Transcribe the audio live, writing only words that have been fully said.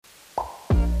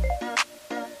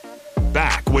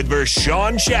with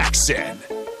Vershawn Jackson.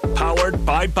 Powered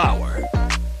by Bauer.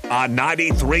 On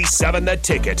 93.7 The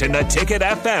Ticket and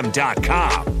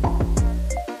theticketfm.com.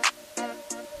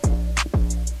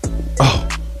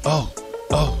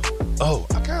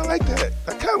 I kind of like that.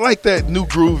 I kind of like that new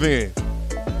groove in.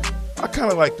 I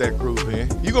kind of like that groove in.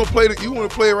 You gonna play you want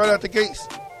to play it right out the gates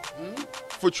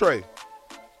for Trey?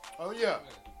 Oh yeah.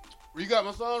 You got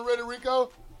my song ready,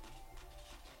 Rico?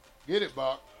 Get it,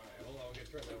 Bach. Hold on, get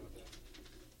Trey that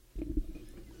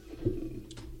one.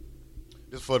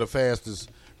 This for the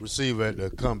fastest receiver at the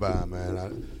combine,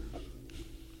 man.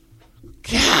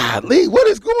 Golly, what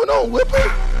is going on,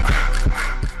 Whipper?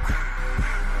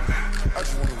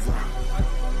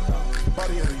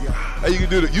 Hey, you can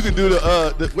do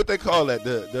the what they call that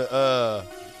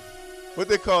what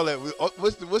they call that?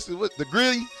 What's the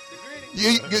gritty?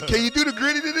 Can you do the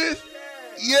gritty to this?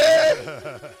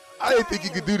 Yeah. I didn't think you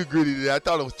could do the gritty to that. I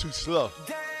thought it was too slow.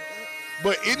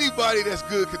 But anybody that's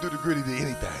good can do the gritty to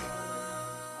anything.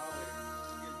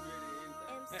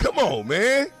 Come on,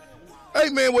 man. Hey,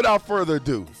 man, without further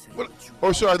ado.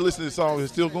 Or should I listen to the song?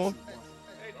 Is it still going?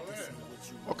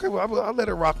 Okay, well, I'll let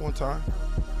it rock one time.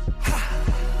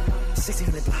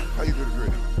 How you do the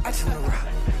gritty? I just want to rock.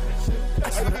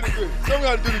 Show me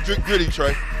how to do the gritty,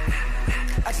 Trey.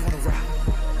 I just want to rock.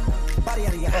 Body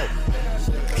out of ya.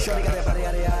 Shorty got that body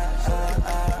out of ya.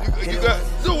 You got,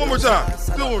 do it one more time.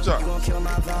 Do it one more time. You gon' kill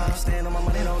my vibe. Stand on my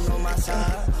money, don't know my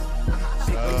side.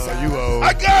 You old.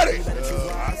 I got it.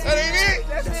 That ain't it?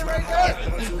 That's it right there.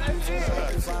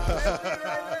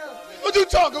 What you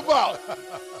talking about?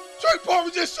 Trey Palmer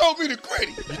just showed me the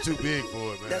gritty. You too big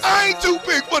for it, man. I ain't too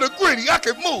big for the gritty. I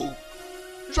can move.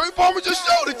 Trey Palmer just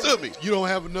showed it to me. You don't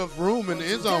have enough room in the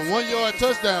end zone. 1 yard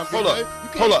touchdown. Hold up.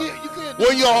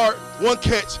 1 yard, 1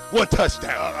 catch, 1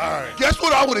 touchdown. All right. Guess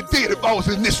what I would have did if I was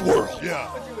in this world? Yeah.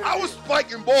 I was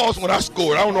spiking balls when I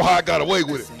scored. I don't know how I got away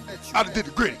with it. I'd have did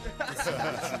the gritty.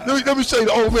 let me show you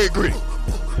the old man gritty.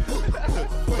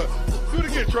 Do it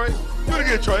again, Trey. Do it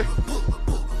again, Trey.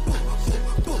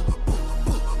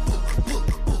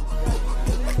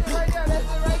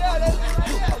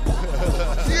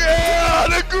 Yeah,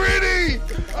 the gritty.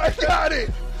 I got it.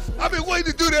 I've been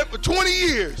waiting to do that for 20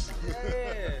 years.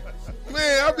 Yeah.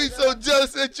 Man, I be so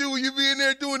jealous at you when you be in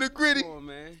there doing the gritty. Come on,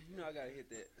 man. You know I got to hit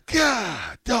that.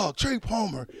 God, dog, Trey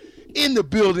Palmer in the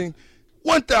building,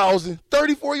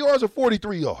 1,034 yards or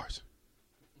 43 yards.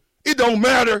 It don't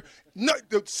matter. No,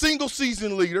 the single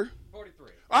season leader.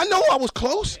 43. I know I was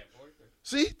close. Yeah, 43.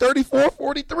 See, 34,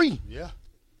 43. Yeah.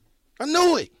 I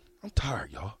knew it. I'm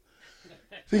tired, y'all.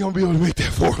 Think I'm gonna be able to make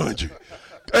that 400.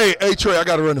 hey, Trey, I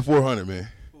gotta run the 400, man.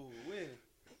 Ooh,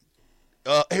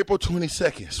 when? April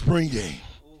 22nd, spring game.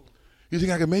 Ooh. You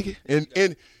think I can make it?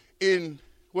 In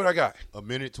what I got? 1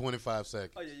 minute, 25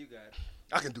 seconds. Oh, yeah, you got it.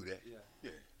 I can do that. Yeah.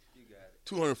 Yeah. You got it.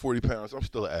 240 pounds. I'm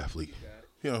still an athlete. You got it.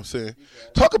 You know what I'm saying?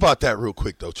 Talk about that real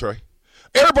quick, though, Trey.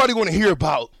 Everybody want to hear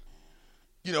about,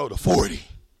 the 40.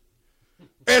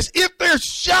 As if they're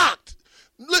shocked.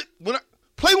 Look,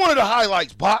 play one of the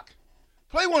highlights, Bach.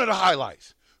 Play one of the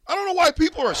highlights. I don't know why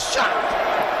people are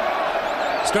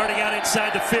shocked. Starting out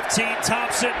inside the 15,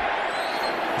 Thompson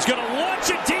is going to launch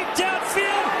it deep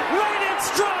downfield, right in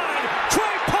stride.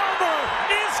 Trey Palmer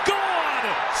is gone.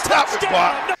 Stop Touchdown.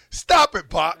 it, Bach. Stop it,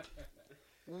 Bach.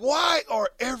 Why are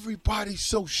everybody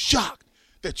so shocked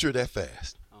that you're that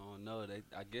fast? I don't know.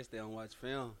 I guess they don't watch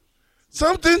film.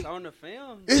 Something. It's on the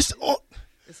film. It's on.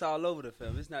 It's all over the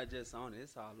film. It's not just on it.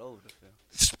 It's all over the film.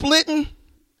 Splitting.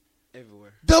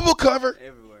 Everywhere. Double cover.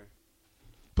 Everywhere.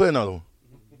 Play another one.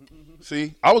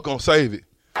 See, I was going to save it.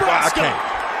 But I can't.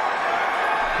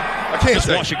 I can't It's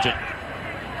save Washington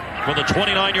from the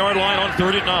 29-yard line on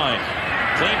 3rd and 9.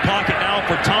 Clean pocket now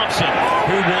for Thompson,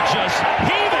 who will just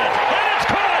heave it, and it's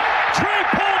caught. Trey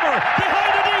Palmer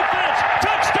behind the defense.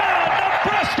 Touchdown,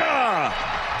 Nebraska.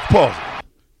 Pause.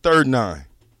 3rd and 9.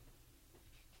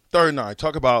 3rd and 9.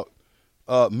 Talk about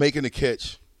making a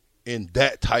catch in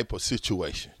that type of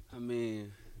situation. I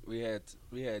mean, we had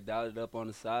dialed it up on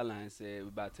the sideline, said we're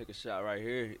about to take a shot right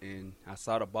here, and I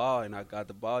saw the ball, and I got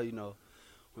the ball,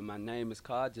 when my name is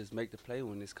called, just make the play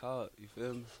when it's called. You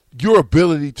feel me? Your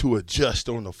ability to adjust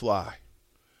on the fly,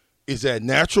 is that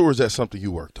natural or is that something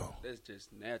you worked on? That's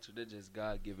just natural. That's just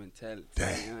God-given talent.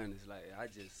 Damn. To be honest, I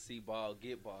just see ball,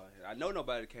 get ball. I know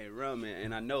nobody can't run, man,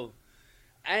 and I know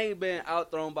I ain't been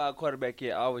outthrown by a quarterback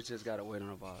yet. I always just got to wait on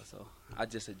the ball, so I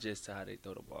just adjust to how they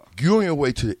throw the ball. You're on your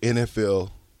way to the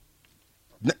NFL,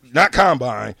 not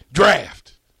combine,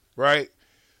 draft, right?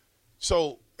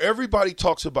 So everybody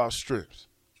talks about strengths.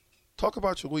 Talk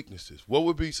about your weaknesses. What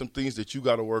would be some things that you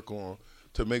got to work on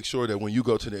to make sure that when you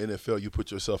go to the NFL, you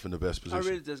put yourself in the best position? I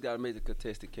really just got to make the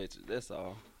contested catches. That's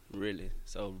all, really.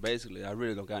 So, basically, I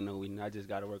really don't got no weakness. I just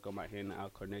got to work on my hand-eye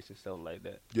coordination, stuff like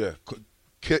that. Yeah.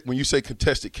 When you say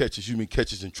contested catches, you mean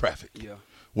catches in traffic? Yeah.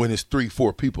 When it's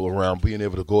 3-4 people around, being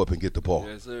able to go up and get the ball.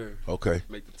 Yes, sir. Okay.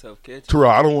 Make the tough catches.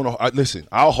 Terrell, I don't want to – listen,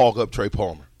 I'll hog up Trey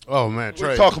Palmer. Oh, man, Trey.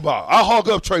 What you talking about? I'll hog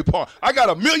up Trey Palmer. I got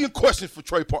a million questions for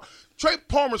Trey Palmer. Trey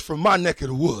Palmer's from my neck of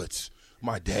the woods.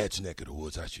 My dad's neck of the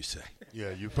woods, I should say.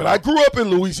 Yeah, you. But I grew up in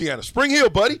Louisiana. Spring Hill,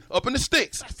 buddy, up in the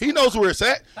sticks. He knows where it's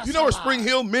at. You know where Spring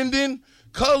Hill, Minden,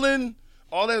 Cullen,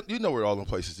 all that. You know where all them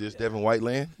places is. Devin White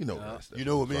Land. You know where that's. You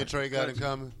know what me and Trey got in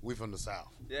common? We from the South.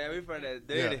 Yeah, we from that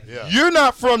dirty. Yeah. You're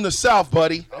not from the South,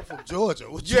 buddy. I'm from Georgia.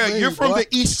 What you Yeah, mean, you're from boy? the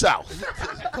East South.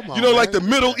 Come on, You know, like man. the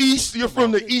Middle East. You're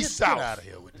from the East Get South. out of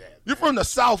here with that. You're from the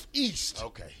Southeast.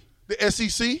 Okay. The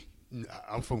SEC.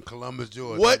 I'm from Columbus,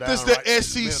 Georgia. What I'm does down the right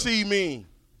in the SEC mean? middle.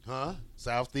 Huh?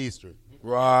 Southeastern.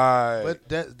 Right. But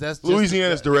that's just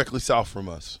Louisiana's directly south from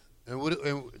us. and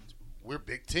we're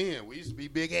Big 10. We used to be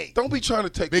Big 8. Don't be trying to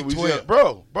take Big Louisiana.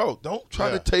 12. Bro, don't try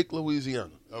Yeah. to take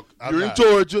Louisiana. Okay, I'm You're not. in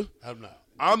Georgia. I'm not.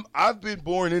 I've been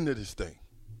born into this thing.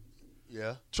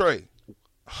 Yeah. Trey,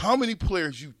 how many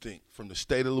players you think from the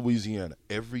state of Louisiana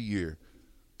every year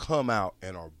come out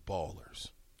and are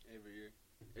ballers? Every year.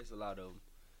 It's a lot of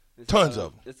them. Tons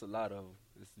of them. It's a lot of them.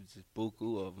 It's just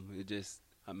buku of them. It's just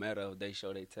a matter of they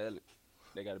show their talent.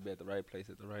 They got to be at the right place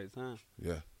at the right time.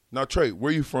 Yeah. Now, Trey,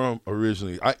 where you from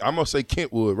originally? I'm going to say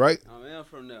Kentwood, right? I'm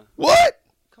from there. What?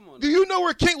 Come on. Do you know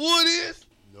where Kentwood is?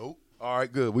 Nope. All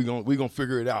right, good. We're gonna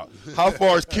figure it out. How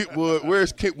far is Kentwood? Where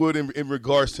is Kentwood in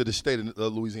regards to the state of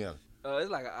Louisiana?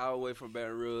 It's like an hour away from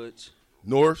Baton Rouge,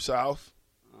 North, south?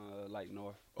 like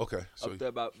north. Okay. So Up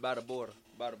there by the border.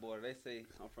 By the border. They say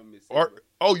I'm from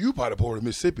Mississippi. you by the border of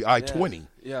Mississippi, I-20.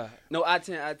 Yeah. No,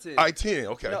 I-10. I-10,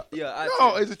 okay. No, yeah, I-10.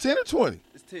 No, is it 10 or 20?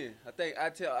 It's 10. I think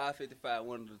I-10 or I-55,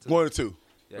 one of the two. 1 or 2.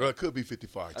 Yeah. Well, it could be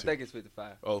 55, too. I think it's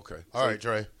 55. Okay. All right,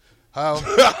 Trey. How?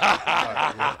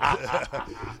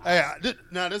 Hey,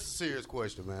 now this is a serious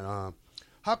question, man.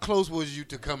 How close was you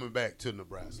to coming back to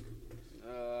Nebraska?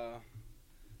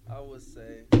 I would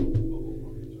say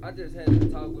I just had to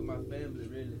talk with my family,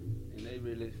 really,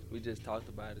 and we just talked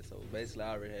about it. So basically,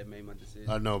 I already had made my decision.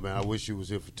 I know, man. I wish you was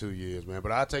here for 2 years, man.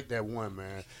 But I take that one,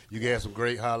 man. You got some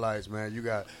great highlights, man. You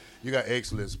got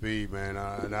excellent speed, man.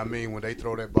 And I mean, when they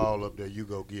throw that ball up there, you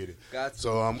go get it. Got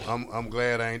So I'm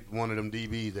glad I ain't one of them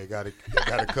DBs that got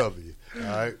to cover you. All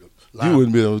right. You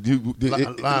wouldn't be able to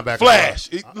linebacker. Flash.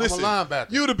 I'm Listen, a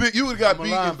linebacker. You would have got I'm a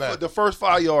beat linebacker. in the first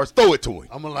 5 yards. Throw it to him.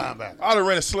 I'm a linebacker. I'd have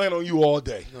ran a slant on you all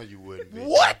day. No, you wouldn't be.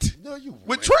 What? No, you wouldn't.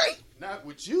 With Trey? Not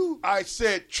with you. I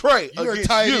said Trey You're a against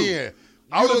tight you. end.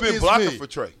 I would You have been against blocking me. for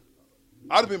Trey.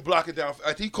 I'd have been blocking down.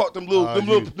 He caught them little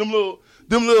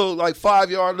like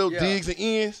 5 yard little Yeah. digs and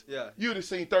ends. Yeah. You'd have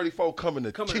seen 34 coming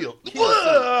to Coming to kill. kill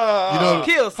something. You know,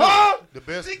 Kill something. Huh?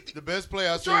 The best play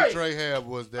I seen Trey. Trey have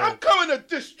was I'm that. coming to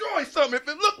destroy something. If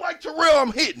it looked like Terrell,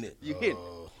 I'm hitting it. You hit.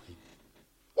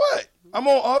 What? I'm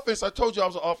on offense. I told you I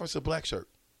was an offensive black shirt.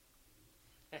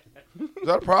 Is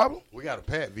that a problem? We got a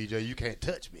pat, VJ. You can't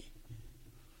touch me.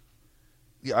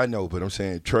 Yeah, I know, but I'm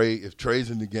saying Trey. If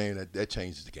Trey's in the game, that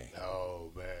changes the game.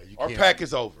 Oh man, you Our can't. pack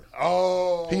is over.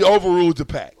 Oh, He overruled the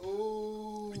pack.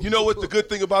 Ooh. You know what the good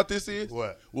thing about this is?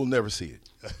 What? We'll never see it.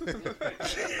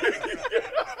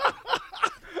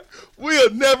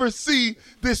 We'll never see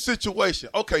this situation.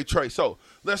 Okay, Trey, so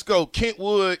let's go.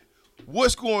 Kentwood,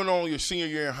 what's going on your senior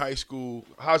year in high school?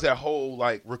 How's that whole,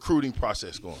 recruiting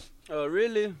process going?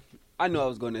 Really? I knew I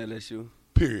was going to LSU.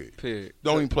 Period.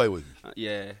 Don't even play with me.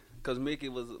 Yeah, because Mickey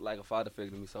was like a father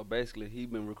figure to me. So basically, he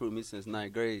been recruiting me since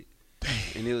 9th grade. Dang.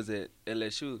 And he was at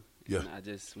LSU. Yeah. And I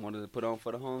just wanted to put on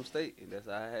for the home state, and that's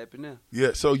how it happened now.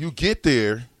 Yeah, so you get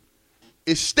there,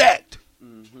 it's stacked.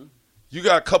 Mm-hmm. You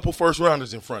got a couple first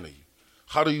rounders in front of you.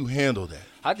 How do you handle that?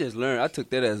 I just learned. I took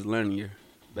that as a learning year.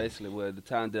 Basically, the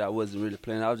time that I wasn't really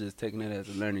playing, I was just taking it as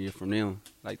a learning year from them.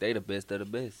 Like, they the best of the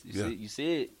best. You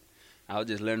see it. I was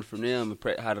just learning from them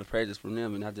and how to practice from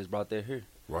them, and I just brought that here.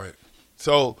 Right.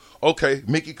 So, okay,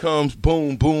 Mickey comes,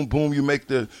 boom, boom, boom. You make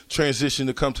the transition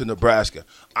to come to Nebraska.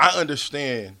 I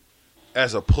understand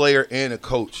as a player and a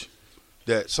coach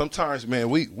that sometimes, man,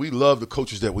 we love the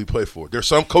coaches that we play for. There's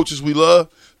some coaches we love,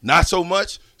 not so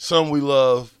much. Some we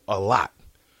love a lot.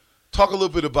 Talk a little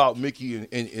bit about Mickey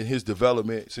and his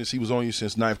development since he was on you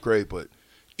since 9th grade, but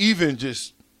even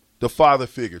just the father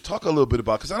figure. Talk a little bit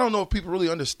about, because I don't know if people really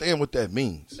understand what that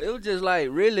means. It was just like, he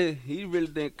really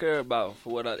didn't care about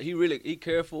for what he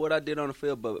cared for what I did on the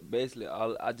field, but basically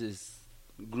I just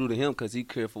grew to him because he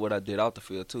cared for what I did off the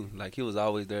field too. Like, he was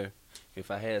always there.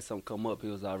 If I had something come up, he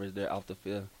was always there off the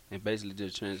field. and basically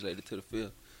just translated to the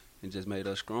field and just made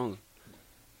us stronger.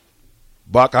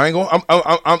 Bach, I ain't gonna.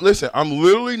 I'm listen. I'm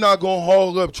literally not gonna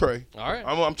hog up Trey. All right.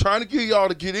 I'm trying to get y'all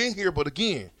to get in here, but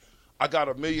again, I got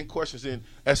a million questions in.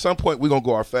 At some point, we're gonna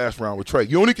go our fast round with Trey.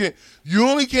 You only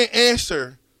can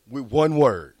answer with one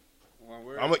word. One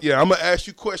word. I'm gonna ask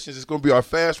you questions. It's gonna be our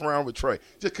fast round with Trey.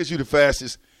 Just because you the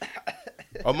fastest.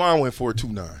 Mine went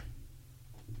 4.29.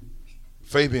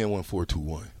 Fabian went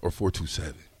 4.21 or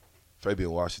 4.27.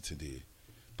 Fabian Washington did.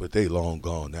 But they long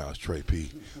gone now. It's Trey P.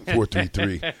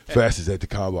 4.33, fastest at the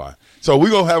combine. So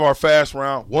we're going to have our fast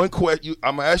round. One question.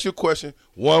 I'm going to ask you a question,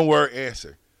 one word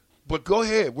answer. But go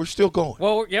ahead. We're still going.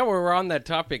 Well, yeah, we're on that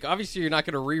topic. Obviously, you're not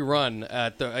going to rerun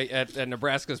at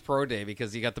Nebraska's Pro Day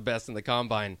because you got the best in the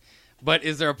combine. But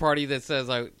is there a party that says,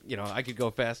 I could go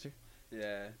faster?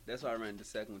 Yeah, that's why I ran the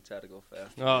second one, tried to go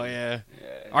fast. Oh, yeah.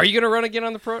 Are you going to run again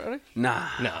on the Pro Day? Nah.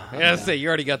 No. I say you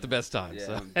already got the best time. Yeah,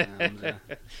 So. I'm done.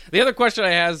 The other question I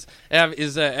have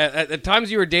is at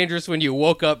times you were dangerous when you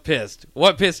woke up pissed.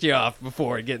 What pissed you off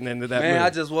before getting into that Man, mood? I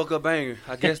just woke up angry.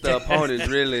 I guess the opponents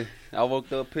really. I woke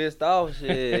up pissed off,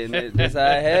 shit, and that's how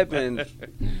it happened.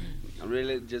 I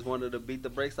really just wanted to beat the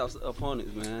brakes off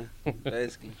opponents, man,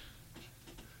 basically.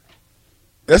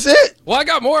 That's it. Well, I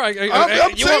got more. I'm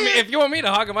If you want me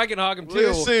to hog him, I can hog him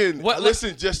too.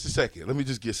 Listen just a second. Let me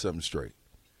just get something straight.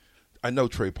 I know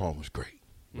Trey Palmer's great,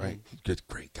 right? He's just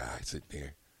a great guy sitting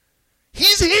there.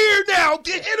 He's here now.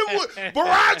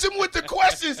 Barrage him with the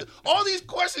questions. All these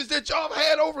questions that y'all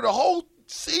had over the whole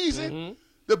season. Mm-hmm.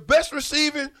 The best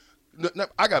receiving.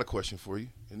 I got a question for you,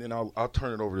 and then I'll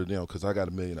turn it over to them because I got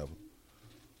a million of them.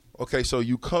 Okay, so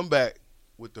you come back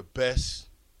with the best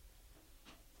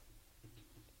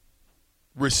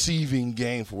receiving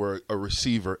game for a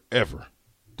receiver ever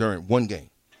during one game.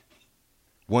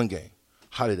 One game.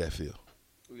 How did that feel?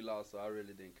 We lost, so I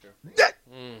really didn't care.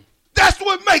 That's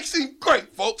what makes him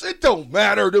great, folks. It don't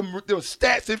matter them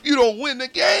stats if you don't win the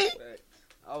game.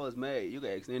 I was mad. You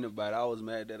can ask anybody. I was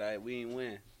mad that we didn't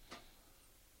win.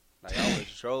 Like, I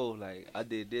was trolled. Like, I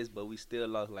did this, but we still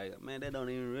lost. Like, man, that don't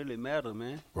even really matter,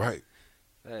 man. Right.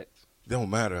 Facts. It don't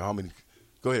matter how many.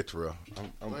 Go ahead, Terrell.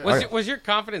 Was your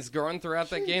confidence growing throughout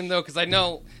that game though? Because I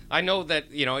know that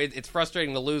it's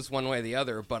frustrating to lose one way or the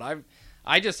other, but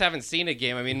I just haven't seen a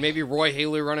game. I mean, maybe Roy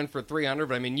Haley running for 300,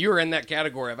 but I mean, you're in that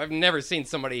category. I've never seen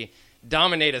somebody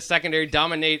dominate a secondary,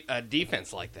 dominate a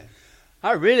defense like that.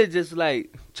 I really just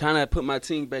like trying to put my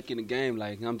team back in the game.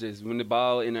 Like, I'm just when the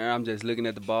ball in the air, I'm just looking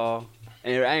at the ball.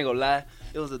 And I ain't gonna lie,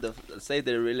 it was the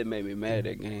safety that really made me mad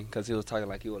that game because he was talking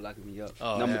like he was locking me up.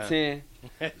 Oh, Number 10.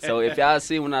 So if y'all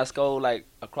see when I scored like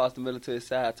across the middle to his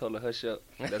side, I told her hush up.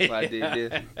 That's why I did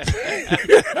this.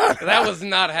 That was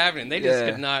not happening. They just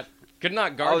could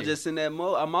not guard. I was just in that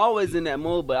mode. I'm always in that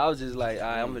mode, but I was just like, all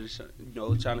right, I'm just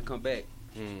trying to come back.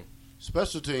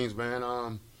 Special teams, man.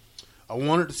 I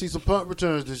wanted to see some punt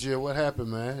returns this year. What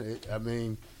happened, man?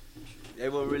 They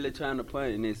were really trying to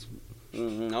punt, and it's. I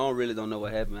don't know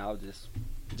what happened. I was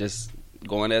just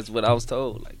going as what I was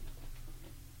told. Like,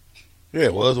 yeah,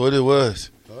 it was what it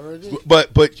was. Already.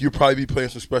 But you'll probably be playing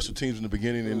some special teams in the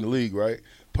beginning in the league, right?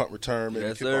 Punt return, maybe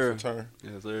yes, kickoff sir. return.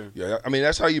 Yes, sir. Yeah, I mean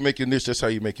that's how you make your niche. That's how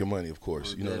you make your money, of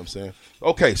course. You know what I'm saying?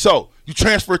 Okay, so you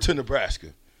transfer to Nebraska.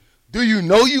 Do you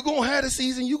know you gonna have the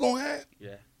season you gonna have?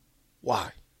 Yeah.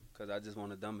 Why? Because I just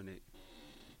want to dominate.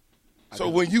 So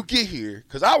when you get here,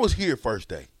 because I was here first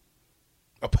day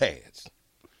of pads,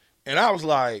 and I was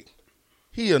like,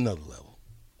 he another level.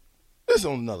 This is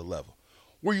on another level.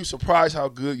 Were you surprised how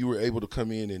good you were able to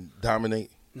come in and dominate?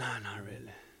 Nah, not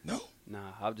really. No? Nah,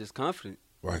 I was just confident.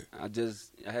 Right. I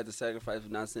had to sacrifice for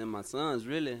not seeing my sons,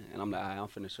 really. And I'm like, all right, I'm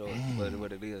finna show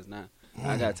what it is now.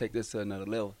 I got to take this to another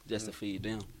level just to feed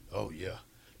them. Oh, yeah.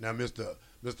 Now, Mr.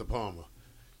 Palmer,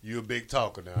 you a big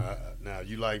talker now. Now,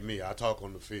 you like me. I talk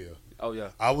on the field. Oh, yeah.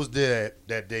 I was there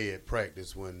that day at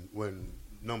practice when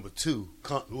number 2,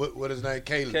 what his name?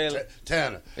 Caleb.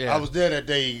 Tanner. Yeah. I was there that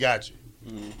day he got you.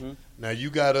 Mm-hmm. Now,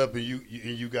 you got up and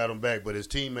you got him back, but his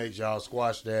teammates, y'all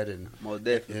squashed that and Most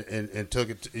definitely. and took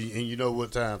it, and you know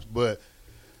what times. But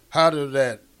how did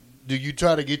that – do you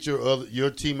try to get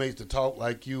your teammates to talk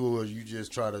like you, or you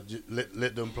just try to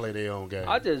let them play their own game?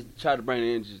 I just try to bring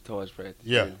the energy towards practice.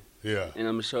 Yeah, really. yeah. And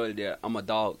I'm going to show you that I'm a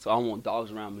dog, so I want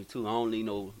dogs around me, too. I don't need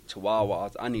no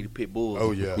chihuahuas. I need pit bulls.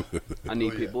 Oh, yeah. I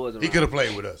need pit bulls around He could have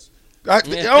played with us. One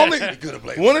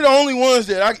of the only ones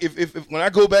that if when I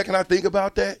go back and I think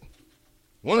about that,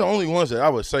 one of the only ones that I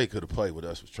would say could have played with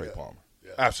us was Trey Palmer.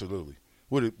 Yeah. Absolutely.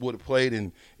 Would have played,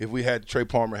 and if we had Trey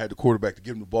Palmer had the quarterback to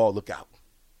give him the ball, look out.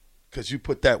 Because you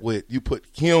put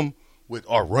him with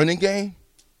our running game,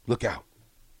 look out.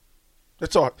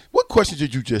 That's all. What question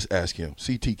did you just ask him?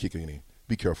 CT kicking in.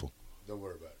 Be careful. Don't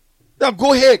worry about it. Now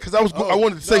go ahead, because I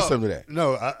wanted to say something to that.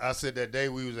 No, I said that day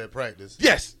we was at practice.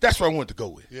 Yes, that's what I wanted to go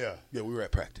with. Yeah. Yeah, we were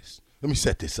at practice. Let me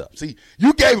set this up. See,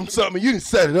 you gave him something and you didn't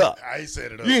set it up. I ain't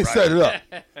set it up. You didn't set it up.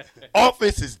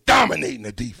 Offense is dominating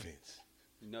the defense.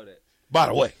 You know that. By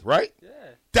the way, right? Yeah.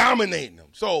 Dominating them.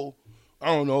 So, I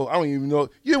don't know. I don't even know.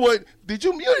 You know what? You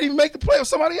didn't even make the play with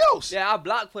somebody else. Yeah, I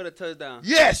blocked for the touchdown.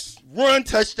 Yes. Run,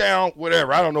 touchdown,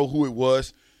 whatever. I don't know who it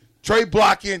was. Trey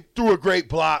blocking, threw a great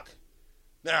block.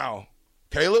 Now,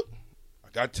 Caleb, I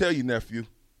got to tell you, nephew,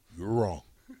 you're wrong.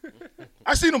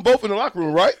 I seen them both in the locker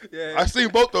room, right? Yeah. I seen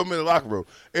both of them in the locker room.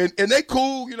 And they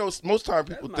cool. You know, most time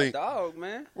people That's my think. dog,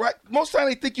 man. Right? Most time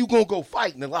they think you going to go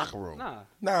fight in the locker room. Nah.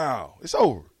 No, it's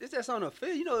over. It's just on the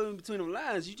field. You know, in between them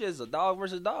lines, you just a dog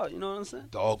versus dog. You know what I'm saying?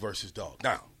 Dog versus dog.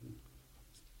 Now,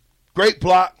 great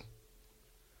block.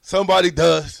 Somebody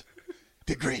does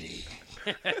the gritty.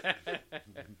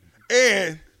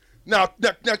 And now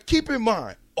keep in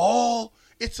mind,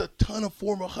 it's a ton of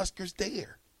former Huskers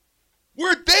there.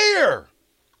 We're there.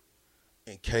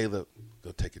 And Caleb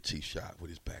go take a cheap shot with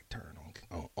his back turned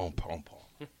on Palmer.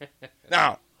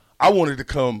 Now, I wanted to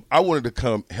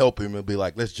come help him and be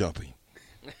like, let's jump him.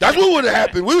 That's what would have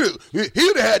happened. He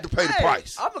would have had to pay the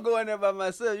price. I'm going to go in there by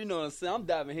myself. You know what I'm saying? I'm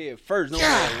diving head first. No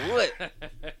matter what.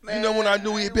 Man, you know when I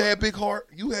knew he had big heart?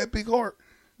 You had big heart.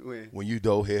 When you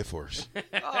dove head first.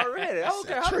 Already. I don't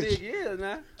care how big it is,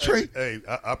 man. Trey. Hey,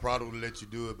 I probably would let you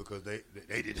do it because they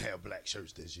didn't have black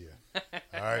shirts this year.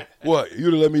 All right? What?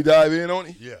 You'd have let me dive in on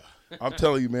him? Yeah. I'm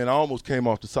telling you, man, I almost came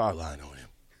off the sideline on him.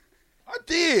 I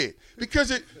did.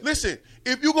 Because, listen,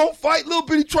 if you're going to fight little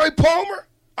bitty Trey Palmer,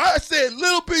 I said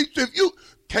little bitty,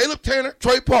 Caleb Tanner,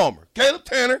 Trey Palmer. Caleb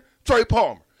Tanner, Trey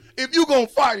Palmer. If you're going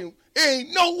to fight him, there ain't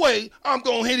no way I'm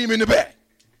going to hit him in the back.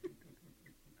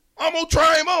 I'm going to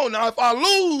try him on. Now, if I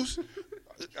lose,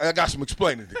 I got some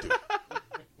explaining to do.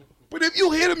 But if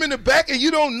you hit him in the back and you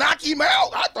don't knock him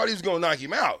out, I thought he was going to knock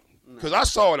him out. Because I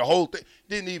saw the whole thing.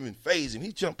 Didn't even phase him.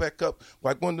 He jumped back up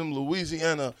like one of them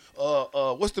Louisiana,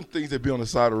 what's them things that be on the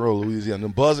side of the road, Louisiana,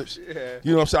 them buzzards? Yeah.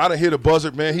 You know what I'm saying? I done hit a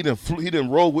buzzard, man. He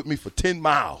done rolled with me for 10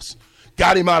 miles.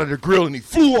 Got him out of the grill and he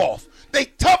flew off. They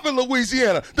tough in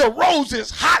Louisiana. The roads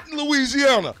is hot in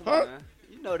Louisiana. Come on, man.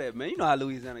 You know that, man. You know how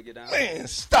Louisiana get down. Man,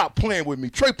 stop playing with me.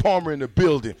 Trey Palmer in the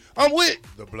building. I'm with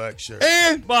the black shirt.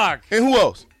 And Bach. And who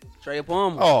else? Trey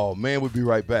Palmer. Oh, man, we'll be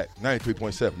right back.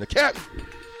 93.7. The Captain.